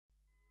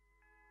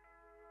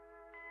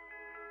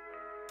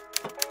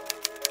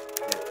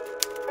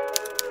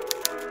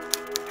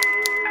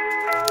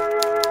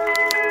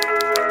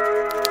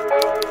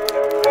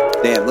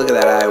Damn, look at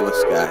that Iowa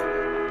sky.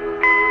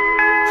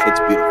 Shit's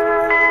beautiful.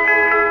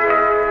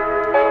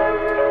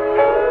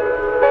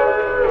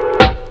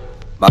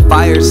 My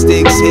fire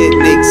sticks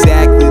hitting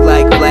exactly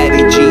like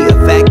Vladdy G.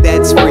 A fact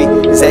that's free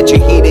is that your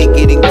heat ain't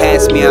getting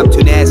past me. I'm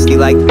too nasty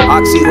like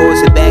Oxy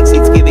horse and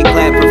backseats giving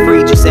clap for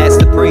free. Just ask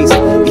the priest.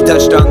 He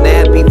touched on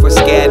that before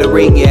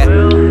scattering, yeah.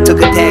 Took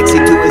a taxi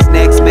to his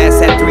next mass.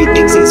 Had 3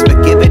 things he's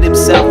forgiven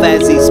himself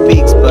as he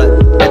speaks.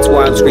 But that's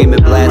why I'm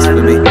screaming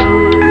blasphemy.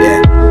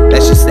 Yeah,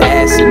 that's just the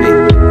ass in me.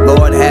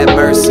 Lord have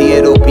mercy,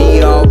 it'll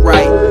be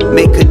alright.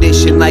 Make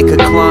condition like a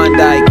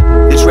Klondike.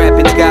 This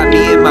rapping's got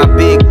me in my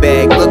big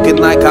bag, looking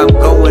like I'm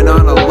going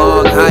on a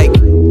long hike.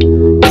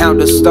 Count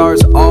the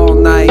stars all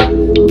night.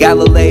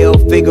 Galileo,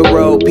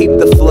 Figaro, peep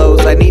the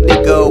flows. I need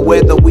to go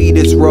where the weed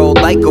is rolled,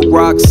 like a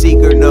rock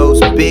seeker knows.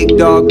 Big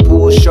dog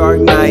pool, shark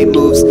night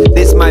moves.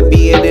 This might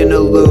be an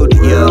interlude,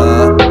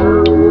 yeah.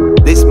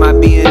 This might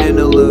be an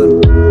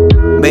interlude.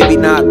 Maybe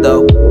not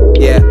though,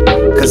 yeah.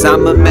 Cause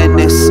I'm a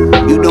menace.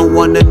 You don't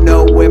wanna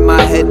know where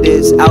my head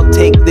is. I'll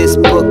take this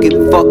book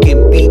and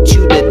fucking beat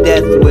you to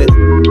death with.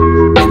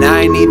 And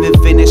I ain't even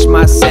finished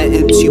my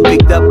sentence. You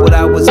picked up what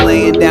I was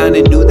laying down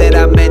and knew that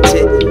I meant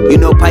it. You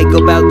know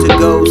Pyko about to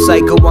go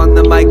psycho on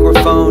the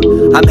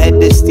microphone. I'm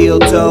head to steel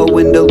toe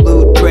in the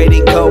loot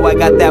trading co. I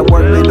got that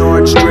workman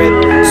orange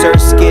drip. Sir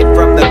Skid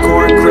from the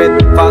corn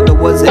crib. Father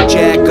was a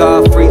jack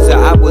off freezer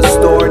I was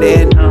stored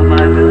in.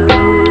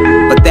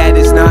 But that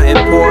is not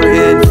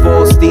important.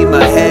 Full steam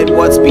ahead,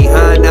 what's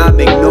behind I'm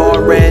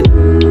ignoring.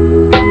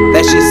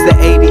 That's just the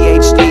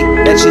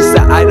ADHD. That's just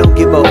the I don't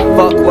give a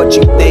fuck what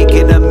you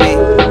thinking of me.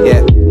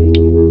 Yeah.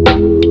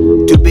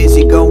 Too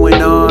busy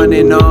going on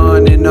and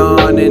on and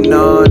on and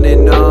on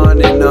and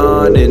on and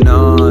on and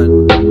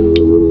on.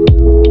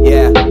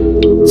 Yeah.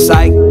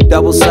 Psych,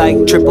 double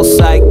psych, triple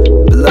psych,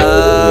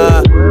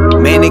 blah.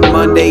 Manic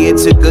Monday,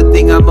 it's a good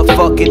thing I'm a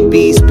fucking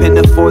beast.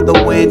 Pinner for the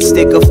win,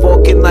 stick a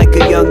fork in like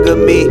a younger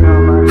me.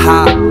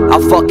 Ha,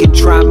 I'll fucking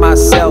try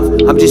myself.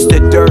 I'm just a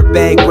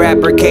dirtbag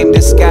rapper, came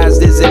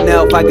disguised as an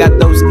elf. I got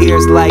those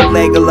ears like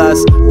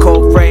Legolas.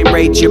 Cold frame,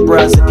 rate your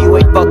brus. If you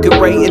ain't fucking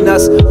rating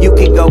us, you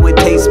can go and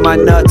taste my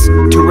nuts.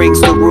 2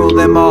 rings to rule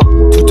them all,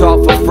 too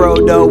tall for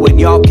Frodo. And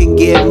y'all can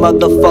get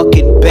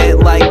motherfucking bent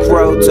like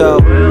Frodo.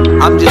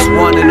 I'm just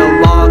one in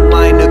a long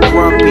line of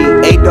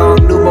grumpy.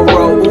 A-dog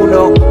numero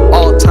uno.